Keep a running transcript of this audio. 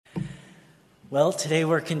Well, today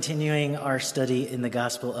we're continuing our study in the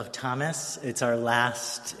Gospel of Thomas. It's our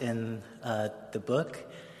last in the book,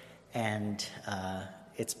 and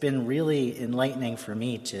it's been really enlightening for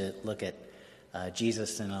me to look at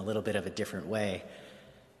Jesus in a little bit of a different way.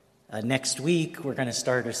 Next week, we're going to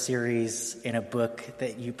start a series in a book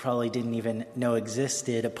that you probably didn't even know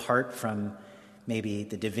existed, apart from maybe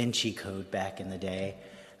the Da Vinci Code back in the day,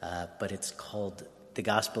 but it's called The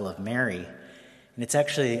Gospel of Mary. And it's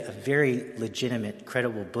actually a very legitimate,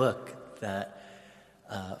 credible book that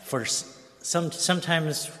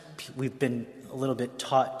sometimes we've been a little bit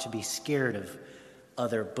taught to be scared of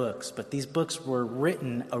other books, but these books were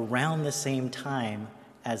written around the same time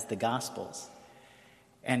as the Gospels.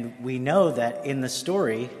 And we know that in the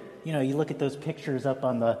story, you look at those pictures up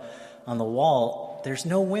on the wall, there's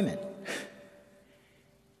no women.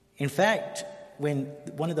 In fact, when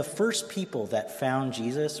one of the first people that found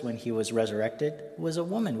Jesus when he was resurrected was a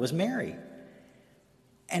woman, was Mary.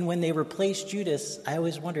 And when they replaced Judas, I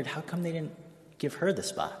always wondered, how come they didn't give her the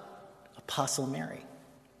spot? Apostle Mary.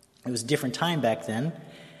 It was a different time back then.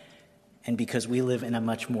 And because we live in a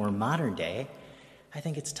much more modern day, I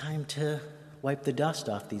think it's time to wipe the dust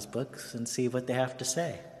off these books and see what they have to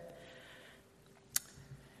say.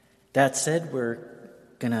 That said, we're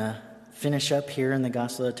going to finish up here in the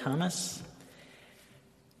Gospel of Thomas.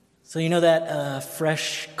 So you know that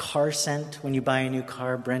fresh car scent when you buy a new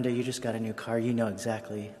car? Brenda, you just got a new car. You know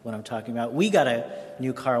exactly what I'm talking about. We got a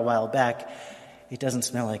new car a while back. It doesn't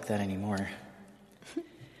smell like that anymore.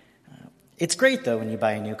 It's great, though, when you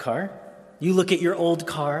buy a new car. You look at your old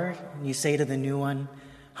car and you say to the new one,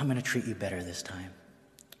 I'm going to treat you better this time.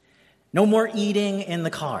 No more eating in the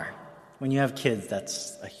car. When you have kids,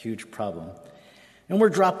 that's a huge problem. No more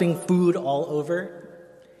dropping food all over.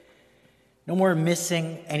 No more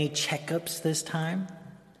missing any checkups this time.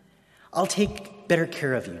 I'll take better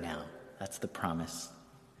care of you now. That's the promise.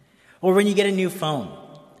 Or when you get a new phone,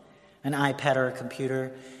 an iPad or a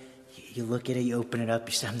computer, you look at it, you open it up,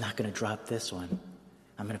 you say, I'm not going to drop this one.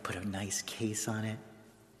 I'm going to put a nice case on it.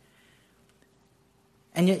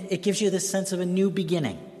 And it gives you this sense of a new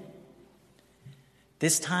beginning.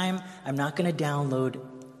 This time, I'm not going to download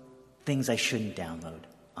things I shouldn't download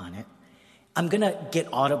on it. I'm going to get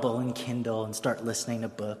Audible and Kindle and start listening to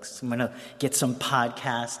books. I'm going to get some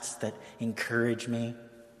podcasts that encourage me.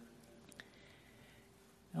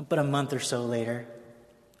 But a month or so later,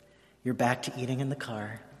 you're back to eating in the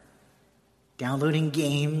car, downloading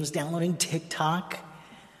games, downloading TikTok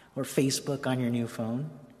or Facebook on your new phone.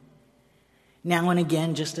 Now and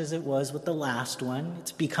again, just as it was with the last one,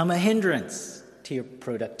 it's become a hindrance to your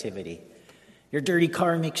productivity. Your dirty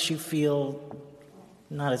car makes you feel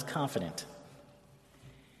not as confident.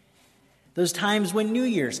 Those times when New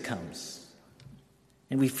Year's comes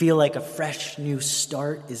and we feel like a fresh new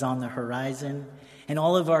start is on the horizon and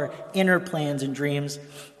all of our inner plans and dreams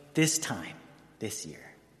this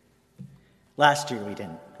year. Last year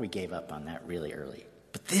we gave up on that really early.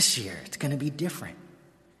 But this year it's going to be different.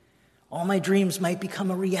 All my dreams might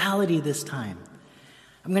become a reality this time.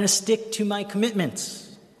 I'm going to stick to my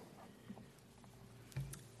commitments.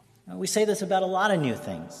 We say this about a lot of new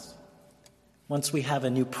things. Once we have a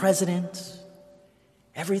new president,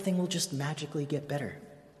 everything will just magically get better.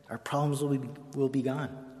 Our problems will be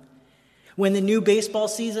gone. When the new baseball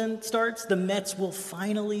season starts, the Mets will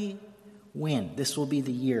finally win. This will be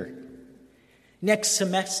the year. Next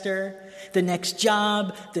semester, the next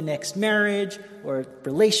job, the next marriage or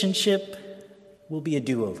relationship will be a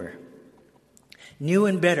do-over. New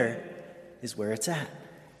and better is where it's at.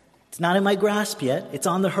 It's not in my grasp yet. It's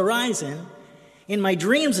on the horizon. In my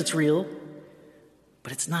dreams, it's real,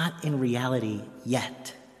 but it's not in reality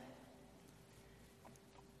yet.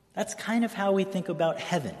 That's kind of how we think about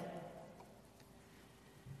heaven.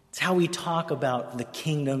 It's how we talk about the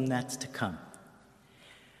kingdom that's to come.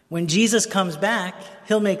 When Jesus comes back,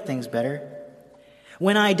 he'll make things better.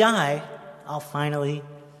 When I die, I'll finally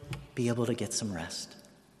be able to get some rest.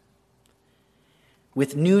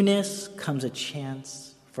 With newness comes a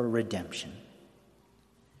chance for redemption.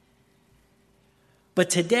 But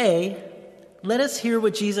today, let us hear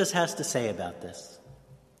what Jesus has to say about this.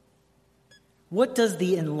 What does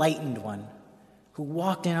the enlightened one who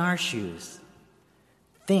walked in our shoes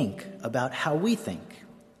think about how we think,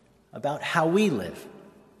 about how we live?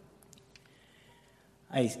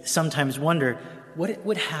 I sometimes wonder what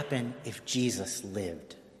would happen if Jesus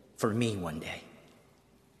lived for me one day.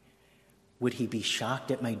 Would he be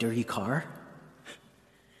shocked at my dirty car?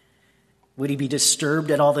 Would he be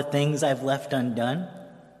disturbed at all the things I've left undone?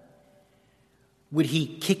 Would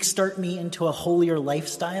he kickstart me into a holier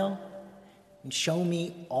lifestyle and show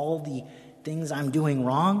me all the things I'm doing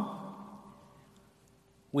wrong?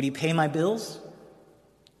 Would he pay my bills?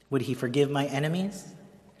 Would he forgive my enemies?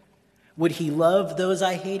 Would he love those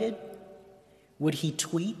I hated? Would he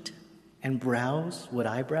tweet and browse what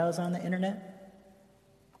I browse on the internet?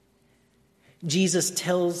 Jesus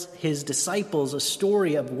tells his disciples a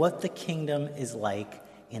story of what the kingdom is like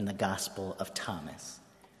in the Gospel of Thomas,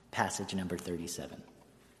 passage number 37.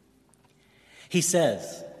 He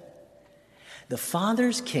says, "The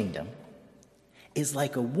Father's kingdom is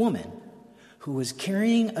like a woman who was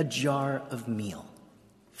carrying a jar of meal,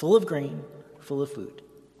 full of grain, full of food.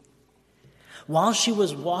 While she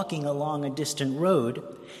was walking along a distant road,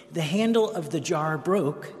 the handle of the jar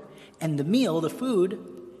broke, and the meal, the food,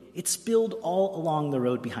 it spilled all along the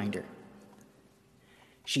road behind her.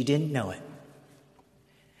 She didn't know it.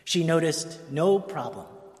 She noticed no problem.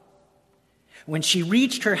 When she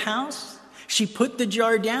reached her house, she put the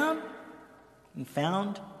jar down and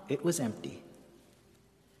found it was empty."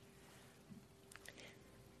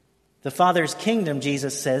 The Father's kingdom,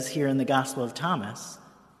 Jesus says here in the Gospel of Thomas,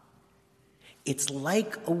 it's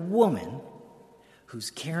like a woman who's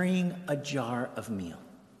carrying a jar of meal.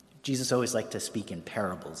 Jesus always liked to speak in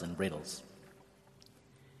parables and riddles.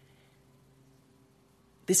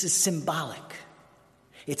 This is symbolic.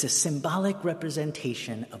 It's a symbolic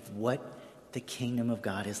representation of what the kingdom of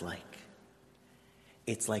God is like.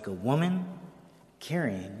 It's like a woman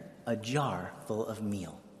carrying a jar full of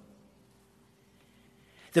meal.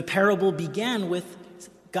 The parable began with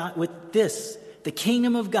this, the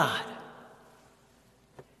kingdom of God.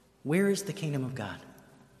 Where is the kingdom of God?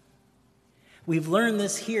 We've learned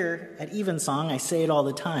this here at Evensong. I say it all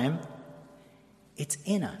the time. It's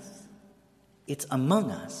in us. It's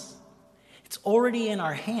among us. It's already in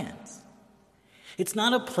our hands. It's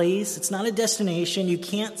not a place. It's not a destination. You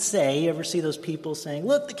can't say, you ever see those people saying,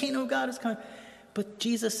 "Look, the kingdom of God is coming." But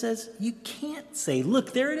Jesus says, you can't say,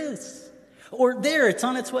 "Look, there it is." Or "There, it's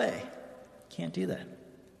on its way." Can't do that.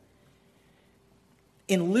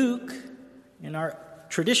 In Luke, in our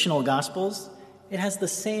traditional Gospels, it has the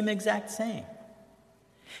same exact saying.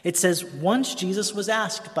 It says, once Jesus was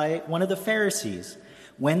asked by one of the Pharisees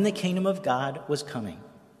when the kingdom of God was coming.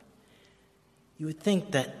 You would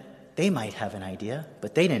think that they might have an idea,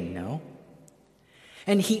 but they didn't know.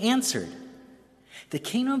 And he answered, "The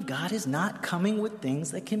kingdom of God is not coming with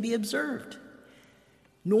things that can be observed.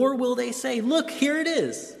 Nor will they say, 'Look, here it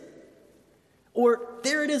is,' or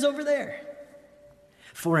 'There it is over there.'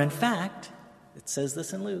 For in fact," it says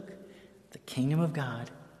this in Luke, "the kingdom of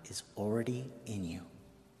God is already in you."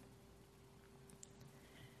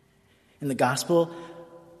 And the Gospel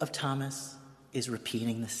of Thomas is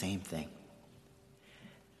repeating the same thing.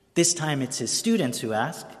 This time it's his students who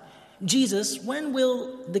ask, "Jesus, when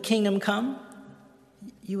will the kingdom come?"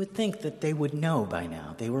 You would think that they would know by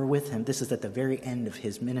now. They were with him. This is at the very end of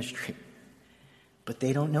his ministry. But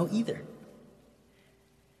they don't know either.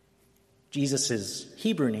 Jesus'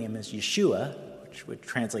 Hebrew name is Yeshua, which would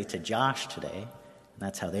translate to Josh today. And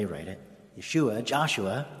that's how they write it. Yeshua,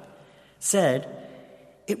 Joshua, said,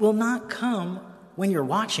 "It will not come when you're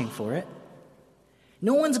watching for it.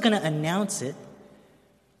 No one's going to announce it,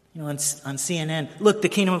 on CNN, 'Look, the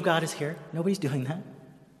kingdom of God is here.' Nobody's doing that.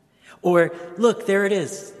 Or, 'Look, there it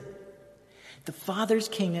is.' The Father's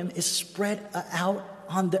kingdom is spread out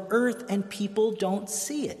on the earth and people don't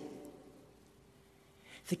see it.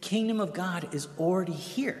 The kingdom of God is already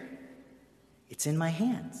here. It's in my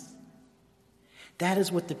hands." That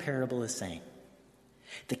is what the parable is saying.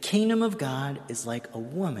 The kingdom of God is like a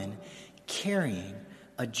woman carrying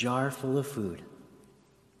a jar full of food.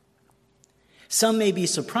 Some may be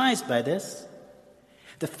surprised by this.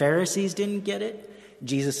 The Pharisees didn't get it.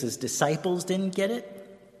 Jesus' disciples didn't get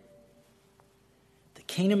it. The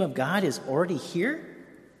kingdom of God is already here?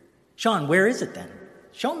 Sean, where is it then?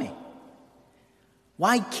 Show me.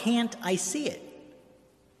 Why can't I see it?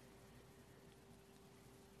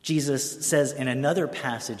 Jesus says in another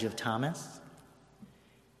passage of Thomas,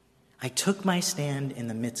 "I took my stand in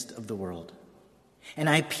the midst of the world, and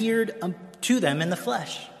I appeared to them in the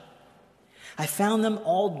flesh. I found them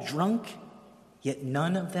all drunk, yet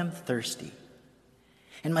none of them thirsty.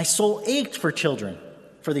 And my soul ached for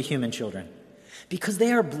the human children, because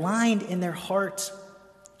they are blind in their hearts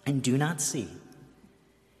and do not see.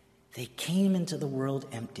 They came into the world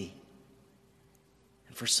empty,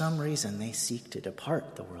 and for some reason they seek to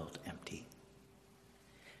depart the world empty.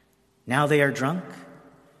 Now they are drunk.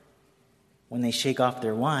 When they shake off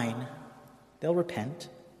their wine, they'll repent."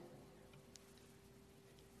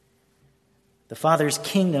 The Father's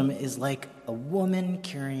kingdom is like a woman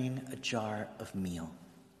carrying a jar of meal.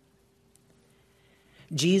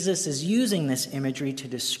 Jesus is using this imagery to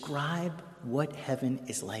describe what heaven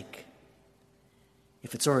is like.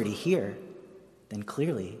 If it's already here, then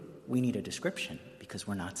clearly we need a description because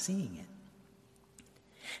we're not seeing it.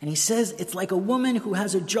 And he says it's like a woman who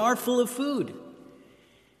has a jar full of food.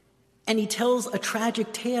 And he tells a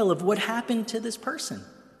tragic tale of what happened to this person.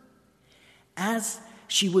 As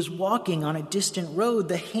she was walking on a distant road,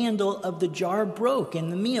 the handle of the jar broke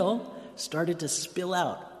and the meal started to spill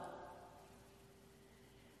out.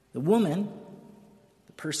 The woman,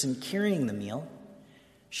 the person carrying the meal,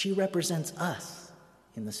 she represents us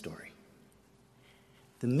in the story.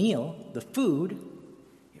 The meal, the food,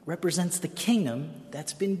 it represents the kingdom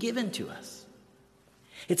that's been given to us.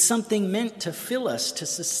 It's something meant to fill us, to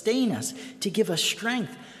sustain us, to give us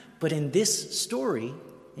strength. But in this story,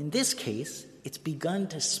 in this case, it's begun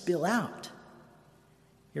to spill out.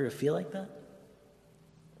 You ever feel like that?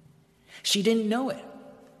 She didn't know it.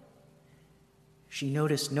 She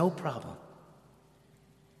noticed no problem.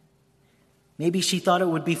 Maybe she thought it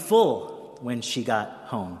would be full when she got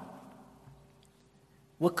home.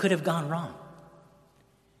 What could have gone wrong?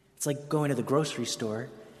 It's like going to the grocery store,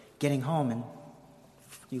 getting home, and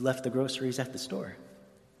you left the groceries at the store.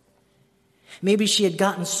 Maybe she had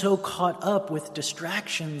gotten so caught up with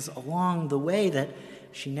distractions along the way that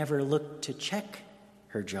she never looked to check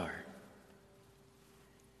her jar.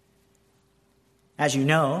 As you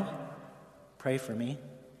know, pray for me,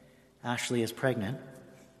 Ashley is pregnant.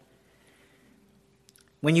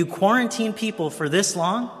 When you quarantine people for this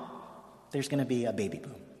long, there's going to be a baby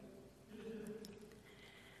boom.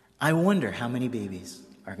 I wonder how many babies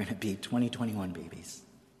are going to be 2021 babies.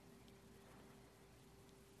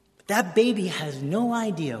 That baby has no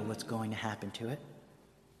idea what's going to happen to it.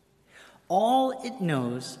 All it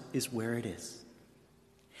knows is where it is.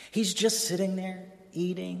 He's just sitting there,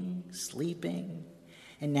 eating, sleeping,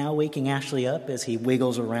 and now waking Ashley up as he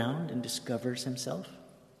wiggles around and discovers himself.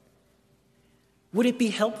 Would it be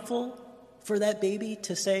helpful for that baby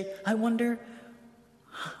to say, I wonder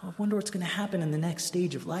what's going to happen in the next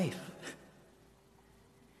stage of life?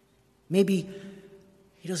 Maybe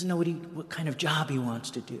he doesn't know what kind of job he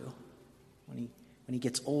wants to do when he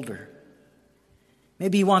gets older.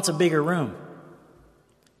 Maybe he wants a bigger room.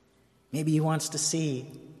 Maybe he wants to see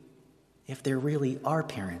if there really are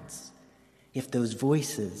parents, if those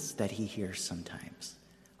voices that he hears sometimes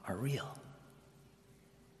are real.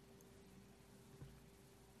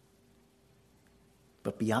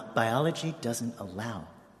 But biology doesn't allow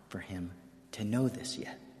for him to know this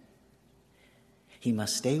yet. He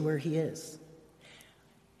must stay where he is.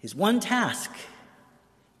 His one task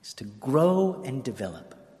is to grow and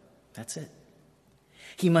develop. That's it.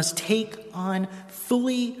 He must take on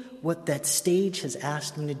fully what that stage has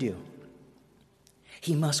asked him to do.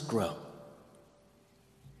 He must grow.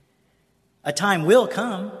 A time will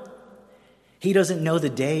come. He doesn't know the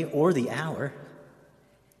day or the hour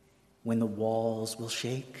when the walls will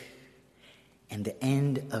shake and the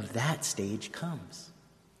end of that stage comes.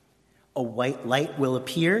 A white light will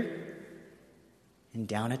appear and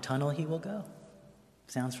down a tunnel he will go.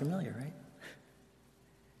 Sounds familiar, right?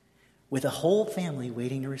 With a whole family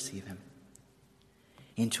waiting to receive him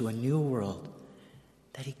into a new world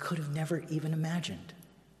that he could have never even imagined.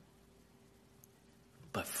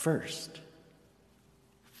 But first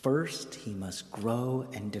he must grow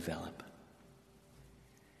and develop.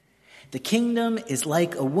 The kingdom is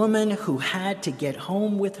like a woman who had to get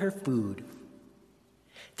home with her food.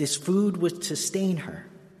 This food would sustain her.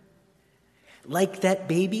 Like that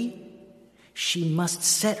baby, she must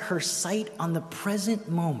set her sight on the present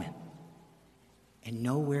moment and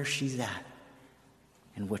know where she's at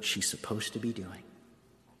and what she's supposed to be doing.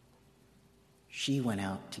 She went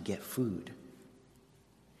out to get food,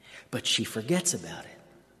 but she forgets about it.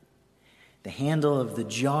 The handle of the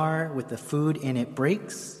jar with the food in it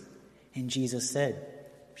breaks, and Jesus said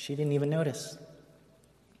she didn't even notice.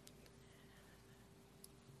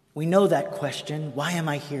 We know that question, why am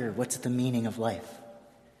I here? What's the meaning of life?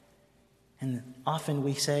 And often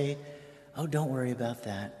we say, oh, don't worry about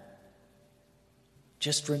that.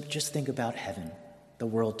 Just think about heaven, the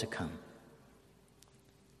world to come.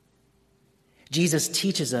 Jesus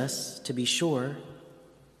teaches us, to be sure,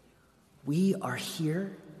 we are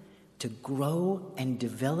here to grow and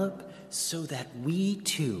develop so that we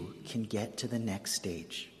too can get to the next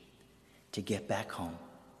stage, to get back home.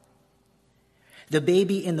 The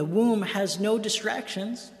baby in the womb has no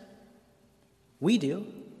distractions. We do.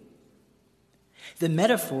 The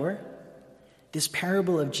metaphor, this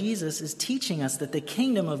parable of Jesus, is teaching us that the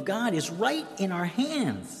kingdom of God is right in our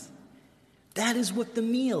hands. That is what the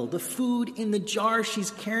meal, the food in the jar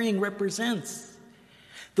she's carrying, represents.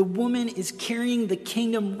 The woman is carrying the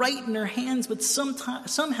kingdom right in her hands, but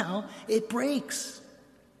somehow it breaks.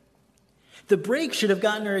 The break should have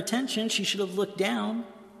gotten her attention. She should have looked down,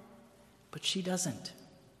 but she doesn't.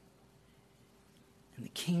 And the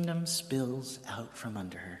kingdom spills out from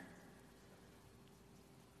under her.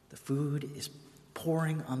 The food is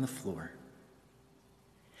pouring on the floor.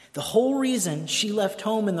 The whole reason she left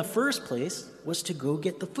home in the first place was to go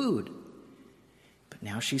get the food. But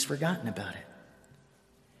now she's forgotten about it.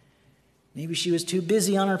 Maybe she was too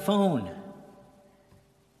busy on her phone,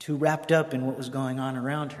 too wrapped up in what was going on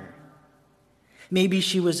around her. Maybe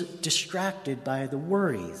she was distracted by the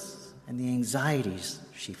worries and the anxieties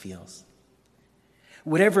she feels.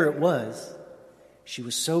 Whatever it was, she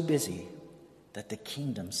was so busy that the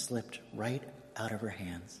kingdom slipped right out of her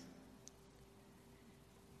hands.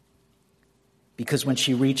 Because when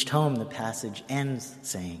she reached home, the passage ends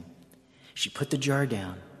saying, she put the jar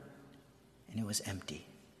down and it was empty.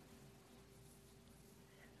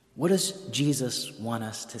 What does Jesus want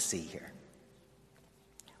us to see here?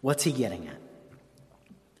 What's he getting at?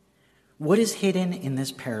 What is hidden in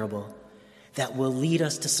this parable that will lead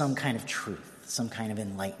us to some kind of truth, some kind of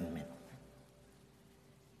enlightenment?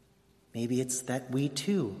 Maybe it's that we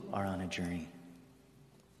too are on a journey.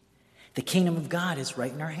 The kingdom of God is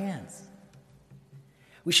right in our hands.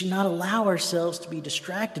 We should not allow ourselves to be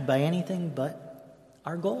distracted by anything but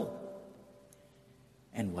our goal.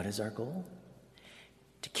 And what is our goal?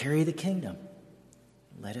 To carry the kingdom.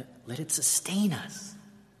 Let it sustain us.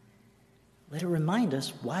 Let it remind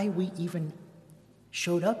us why we even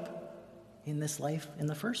showed up in this life in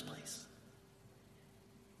the first place.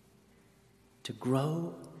 To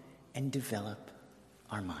grow and develop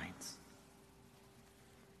our minds.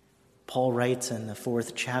 Paul writes in the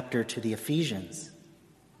 4th chapter to the Ephesians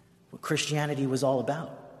what Christianity was all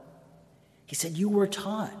about. He said, you were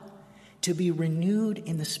taught to be renewed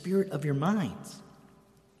in the spirit of your minds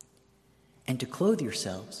and to clothe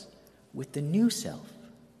yourselves with the new self.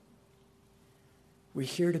 We're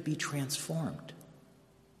here to be transformed.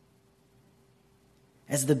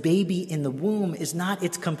 As the baby in the womb is not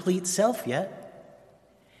its complete self yet,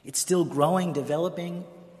 it's still growing, developing,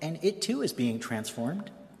 and it too is being transformed.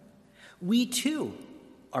 We too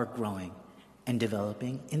are growing and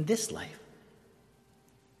developing in this life.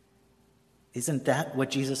 Isn't that what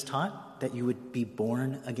Jesus taught? That you would be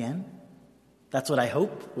born again? That's what I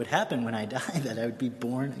hope would happen when I die, that I would be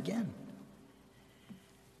born again.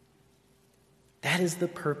 That is the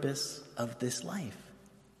purpose of this life.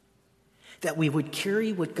 That we would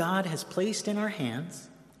carry what God has placed in our hands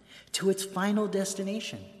to its final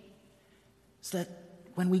destination, so that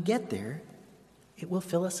when we get there, it will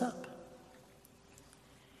fill us up.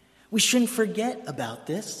 We shouldn't forget about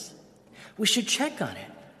this. We should check on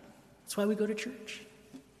it. That's why we go to church.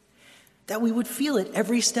 That we would feel it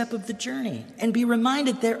every step of the journey and be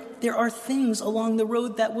reminded there are things along the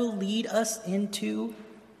road that will lead us into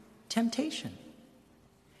temptation.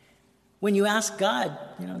 When you ask God,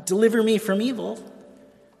 deliver me from evil,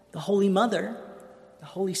 the Holy Mother, the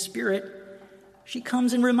Holy Spirit, she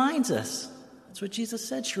comes and reminds us. That's what Jesus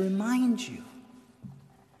said. She reminds you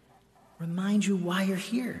why you're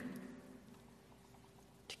here.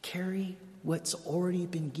 To carry what's already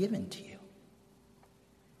been given to you.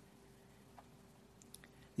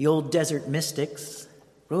 The old desert mystics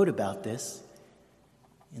wrote about this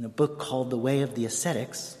in a book called The Way of the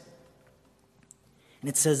Ascetics. And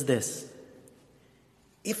it says this: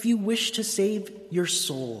 if you wish to save your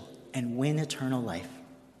soul and win eternal life,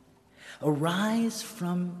 arise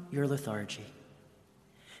from your lethargy.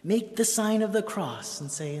 Make the sign of the cross and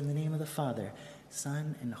say, in the name of the Father,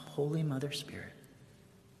 Son, and Holy Mother Spirit.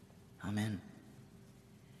 Amen.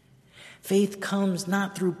 Faith comes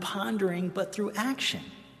not through pondering, but through action.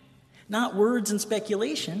 Not words and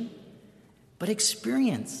speculation, but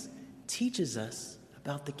experience teaches us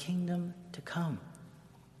about the kingdom to come.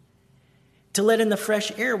 To let in the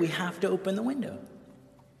fresh air, we have to open the window.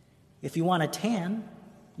 If you want a tan,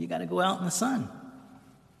 you got to go out in the sun.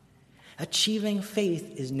 Achieving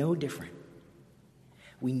faith is no different.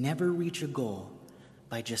 We never reach a goal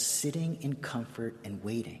by just sitting in comfort and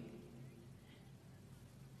waiting.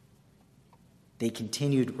 They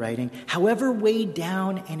continued writing, however weighed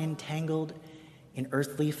down and entangled in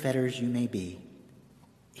earthly fetters you may be,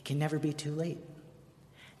 it can never be too late.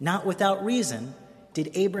 Not without reason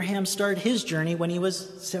did Abraham start his journey when he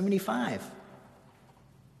was 75.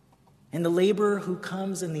 And the laborer who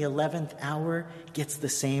comes in the 11th hour gets the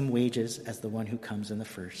same wages as the one who comes in the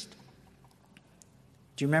first.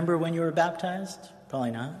 Do you remember when you were baptized? Probably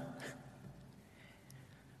not.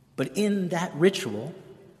 But in that ritual,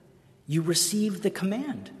 you received the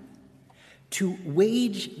command to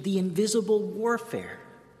wage the invisible warfare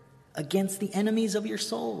against the enemies of your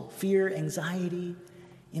soul, fear, anxiety,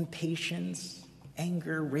 impatience,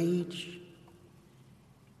 anger, rage.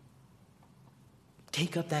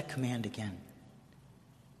 Take up that command again.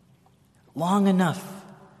 Long enough,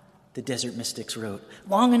 the desert mystics wrote,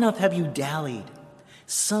 long enough have you dallied,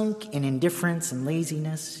 sunk in indifference and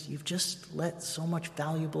laziness. You've just let so much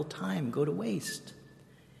valuable time go to waste.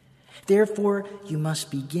 Therefore, you must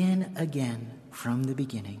begin again from the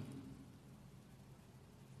beginning.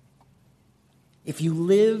 If you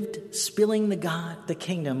lived spilling the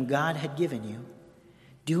kingdom God had given you,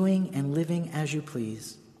 doing and living as you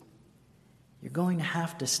please, you're going to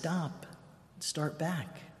have to stop and start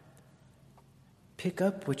back. Pick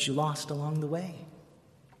up what you lost along the way.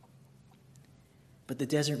 But the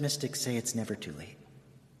desert mystics say it's never too late.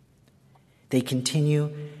 They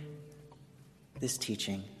continue this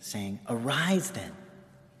teaching saying, arise then,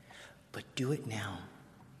 but do it now.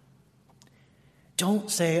 Don't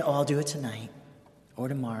say, oh, I'll do it tonight or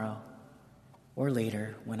tomorrow or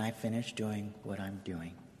later when I finish doing what I'm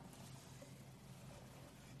doing.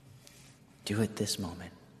 Do it this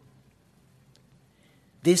moment.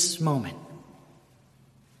 This moment.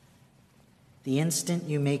 The instant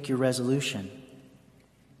you make your resolution,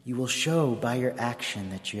 you will show by your action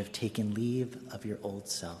that you have taken leave of your old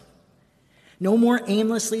self. No more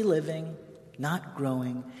aimlessly living, not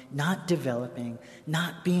growing, not developing,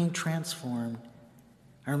 not being transformed.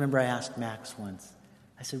 I remember I asked Max once,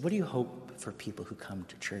 I said, what do you hope for people who come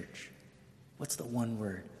to church? What's the one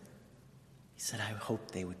word? He said, I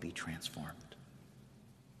hope they would be transformed.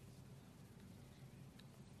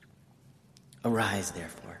 Arise,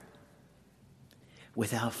 therefore,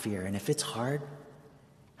 without fear. And if it's hard,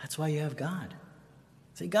 that's why you have God.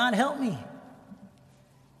 Say, God, help me.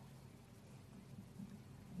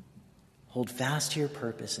 Hold fast to your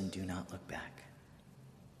purpose and do not look back.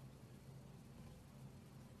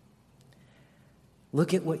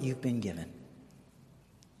 Look at what you've been given.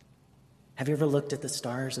 Have you ever looked at the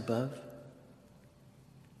stars above?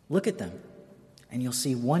 Look at them, and you'll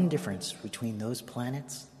see one difference between those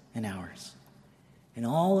planets and ours. And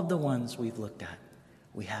all of the ones we've looked at,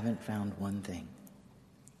 we haven't found one thing: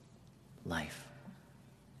 life.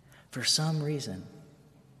 For some reason,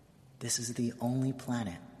 this is the only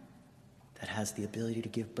planet that has the ability to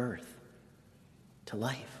give birth to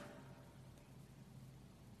life.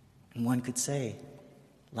 And one could say,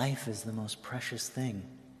 life is the most precious thing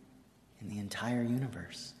in the entire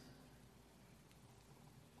universe.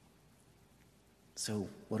 So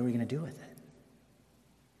what are we going to do with it?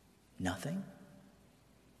 Nothing?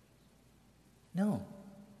 No.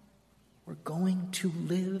 We're going to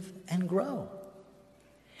live and grow,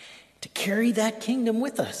 to carry that kingdom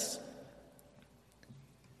with us.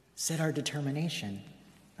 Set our determination,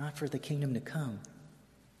 not for the kingdom to come,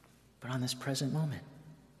 but on this present moment.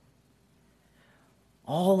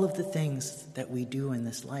 All of the things that we do in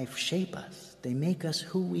this life shape us. They make us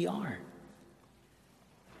who we are.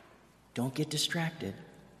 Don't get distracted.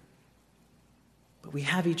 But we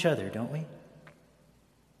have each other, don't we?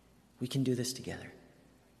 We can do this together.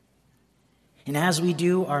 And as we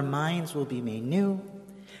do, our minds will be made new.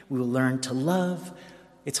 We will learn to love.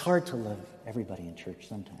 It's hard to love everybody in church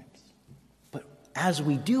sometimes. But as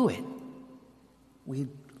we do it, we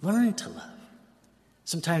learn to love.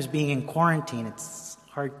 Sometimes being in quarantine, it's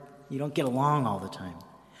hard. You don't get along all the time.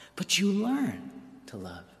 But you learn to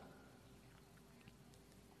love.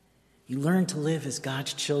 You learn to live as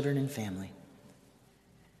God's children and family.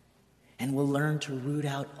 And we'll learn to root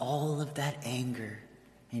out all of that anger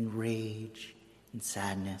and rage and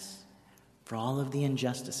sadness for all of the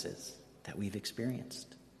injustices that we've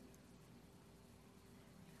experienced.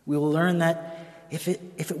 We will learn that if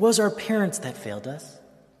it was our parents that failed us,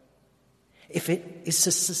 if it is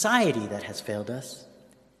society that has failed us,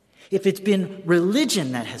 if it's been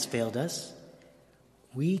religion that has failed us,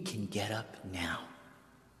 we can get up now,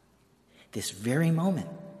 this very moment,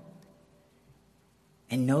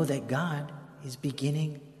 and know that God is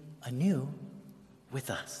beginning anew with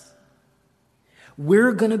us.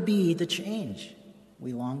 We're going to be the change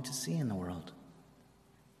we long to see in the world.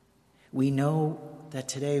 We know that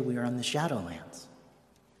today we are on the Shadowlands,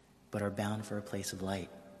 but are bound for a place of light.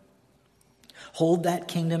 Hold that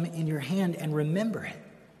kingdom in your hand and remember it.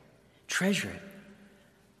 Treasure it.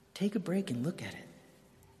 Take a break and look at it.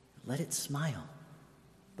 Let it smile.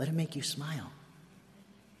 Let it make you smile.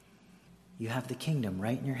 You have the kingdom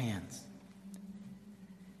right in your hands.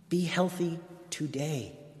 Be healthy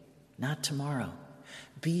today, not tomorrow.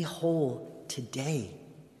 Be whole today,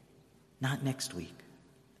 not next week.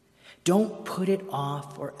 Don't put it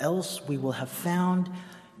off, or else we will have found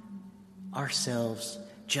ourselves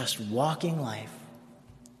just walking life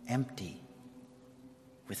empty,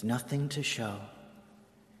 with nothing to show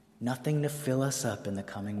nothing to fill us up in the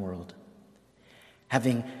coming world.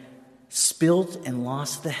 Having spilt and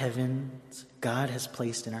lost the heavens God has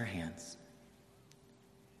placed in our hands.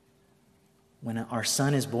 When our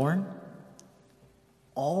son is born,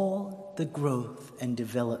 all the growth and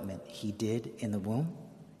development he did in the womb,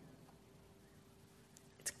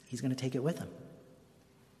 he's going to take it with him.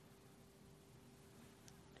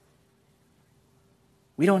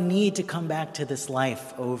 We don't need to come back to this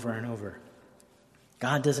life over and over.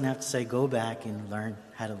 God doesn't have to say, go back and learn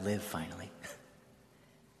how to live finally.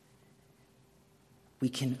 We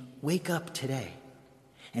can wake up today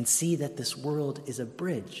and see that this world is a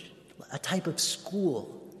bridge, a type of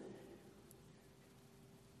school,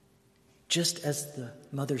 just as the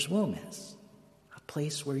mother's womb is, a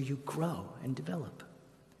place where you grow and develop.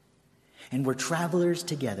 And we're travelers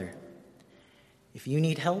together. If you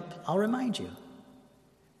need help, I'll remind you.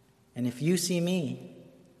 And if you see me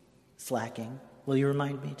slacking, will you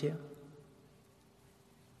remind me too?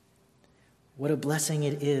 What a blessing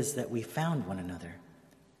it is that we found one another.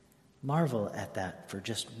 Marvel at that for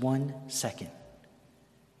just 1 second.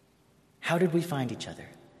 How did we find each other?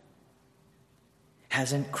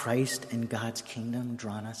 Hasn't Christ and God's kingdom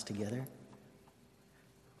drawn us together?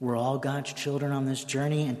 We're all God's children on this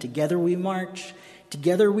journey, and together we march,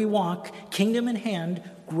 together we walk, kingdom in hand,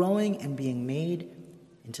 growing and being made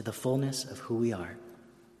into the fullness of who we are.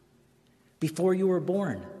 Before you were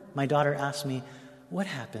born, my daughter asked me, what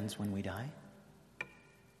happens when we die?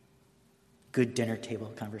 Good dinner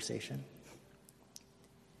table conversation.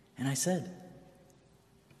 And I said,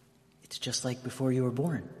 it's just like before you were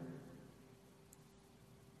born.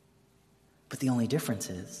 But the only difference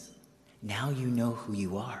is, now you know who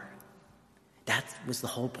you are. That was the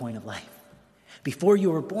whole point of life. Before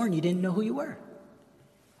you were born, you didn't know who you were.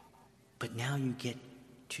 But now you get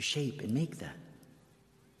to shape and make that.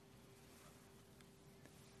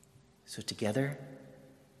 So together,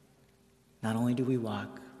 not only do we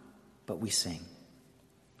walk, but we sing.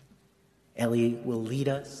 Ellie will lead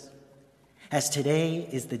us, as today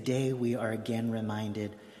is the day we are again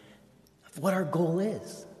reminded of what our goal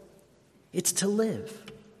is. It's to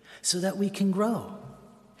live so that we can grow.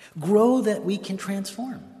 Grow that we can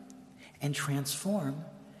transform. And transform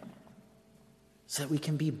so that we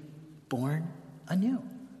can be born anew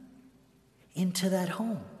into that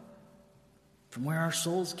home from where our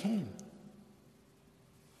souls came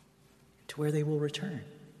to where they will return.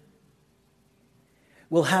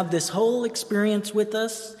 We'll have this whole experience with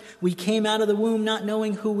us. We came out of the womb not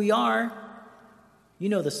knowing who we are. You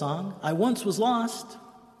know the song, I once was lost,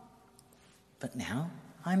 but now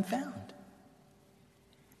I'm found.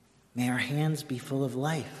 May our hands be full of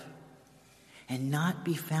life and not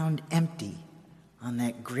be found empty on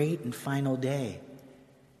that great and final day,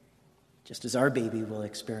 just as our baby will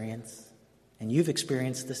experience, and you've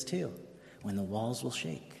experienced this too, when the walls will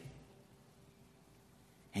shake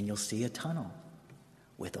and you'll see a tunnel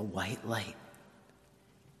with a white light.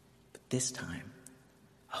 But this time,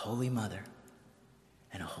 a Holy Mother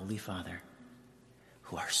and a Holy Father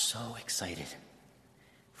who are so excited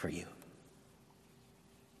for you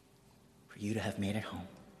to have made it home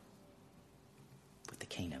with the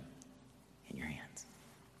kingdom.